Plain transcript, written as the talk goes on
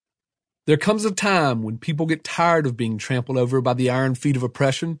There comes a time when people get tired of being trampled over by the iron feet of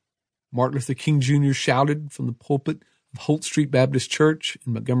oppression, Martin Luther King Jr. shouted from the pulpit of Holt Street Baptist Church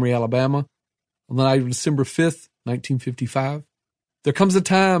in Montgomery, Alabama, on the night of December 5th, 1955. There comes a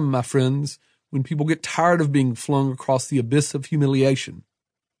time, my friends, when people get tired of being flung across the abyss of humiliation,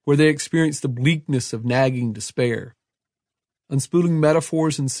 where they experience the bleakness of nagging despair. Unspooling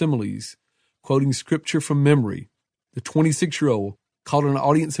metaphors and similes, quoting scripture from memory, the 26-year-old called an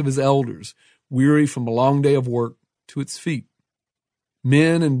audience of his elders, weary from a long day of work, to its feet.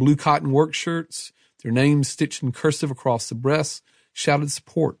 Men in blue cotton work shirts, their names stitched in cursive across the breasts, shouted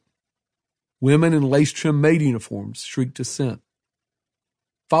support. Women in lace-trimmed maid uniforms shrieked assent.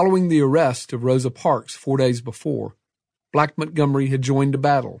 Following the arrest of Rosa Parks 4 days before, Black Montgomery had joined the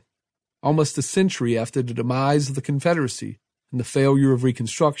battle. Almost a century after the demise of the Confederacy and the failure of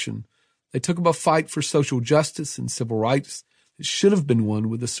Reconstruction, they took up a fight for social justice and civil rights that should have been won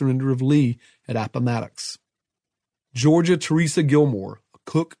with the surrender of Lee at Appomattox. Georgia Teresa Gilmore, a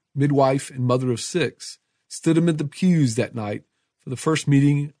cook, midwife, and mother of 6, stood amid the pews that night for the first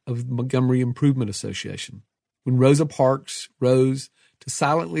meeting of the Montgomery Improvement Association, when Rosa Parks rose to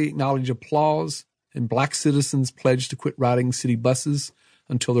silently acknowledge applause and black citizens pledged to quit riding city buses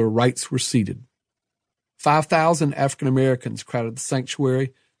until their rights were ceded. 5,000 African Americans crowded the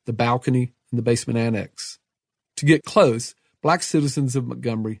sanctuary, the balcony, and the basement annex. To get close, black citizens of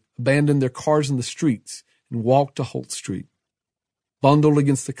Montgomery abandoned their cars in the streets and walked to Holt Street. Bundled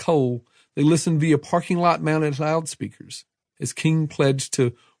against the cold, they listened via parking lot-mounted loudspeakers as King pledged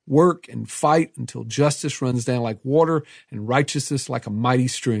to work and fight until justice runs down like water and righteousness like a mighty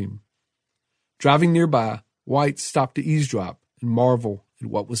stream. Driving nearby, whites stopped to eavesdrop and marvel at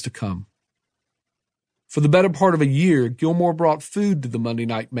what was to come. For the better part of a year, Gilmore brought food to the Monday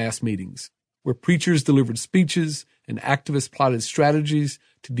night mass meetings, where preachers delivered speeches and activists plotted strategies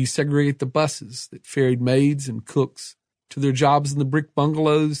to desegregate the buses that ferried maids and cooks to their jobs in the brick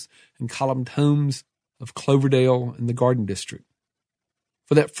bungalows and columned homes of Cloverdale and the Garden District.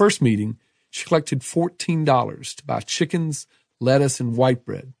 For that first meeting, she collected $14 to buy chickens, lettuce, and white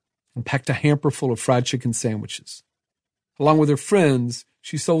bread, and packed a hamper full of fried chicken sandwiches. Along with her friends,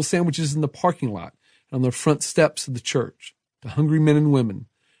 she sold sandwiches in the parking lot and on the front steps of the church to hungry men and women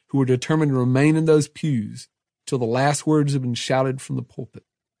who were determined to remain in those pews till the last words had been shouted from the pulpit.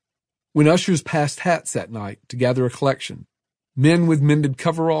 When ushers passed hats that night to gather a collection, men with mended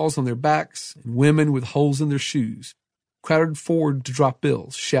coveralls on their backs and women with holes in their shoes crowded forward to drop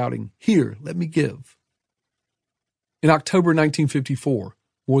bills, shouting, "Here, let me give." In October 1954,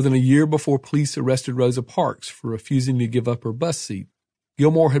 more than a year before police arrested Rosa Parks for refusing to give up her bus seat,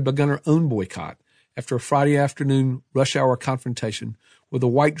 Gilmore had begun her own boycott after a Friday afternoon rush-hour confrontation with a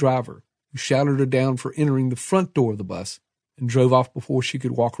white driver who shouted her down for entering the front door of the bus and drove off before she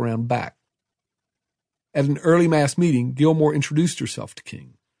could walk around back. At an early mass meeting, Gilmore introduced herself to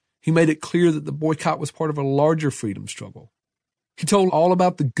King. He made it clear that the boycott was part of a larger freedom struggle. He told all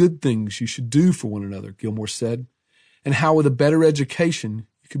about the good things you should do for one another, Gilmore said, and how with a better education,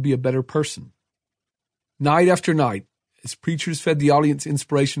 you could be a better person. Night after night, as preachers fed the audience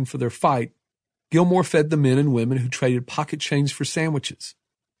inspiration for their fight, Gilmore fed the men and women who traded pocket change for sandwiches,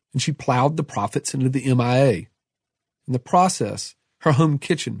 and she plowed the profits into the MIA. In the process, her home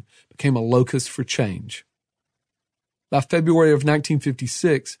kitchen became a locus for change. By February of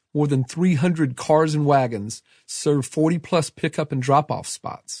 1956, more than 300 cars and wagons served 40-plus pickup and drop-off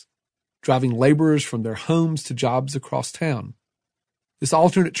spots, driving laborers from their homes to jobs across town. This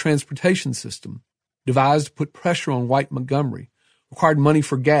alternate transportation system, devised to put pressure on white Montgomery, required money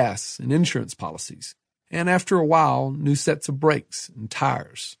for gas and insurance policies, and after a while, new sets of brakes and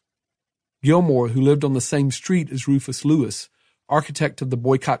tires. Gilmore, who lived on the same street as Rufus Lewis, architect of the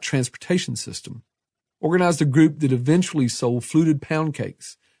boycott transportation system, organized a group that eventually sold fluted pound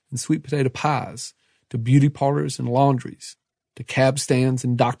cakes and sweet potato pies to beauty parlors and laundries, to cab stands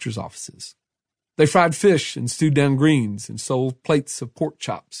and doctor's offices. They fried fish and stewed down greens and sold plates of pork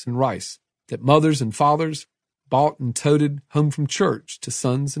chops and rice that mothers and fathers bought and toted home from church to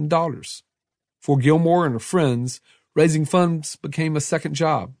sons and daughters. For Gilmore and her friends, raising funds became a second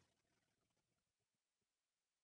job.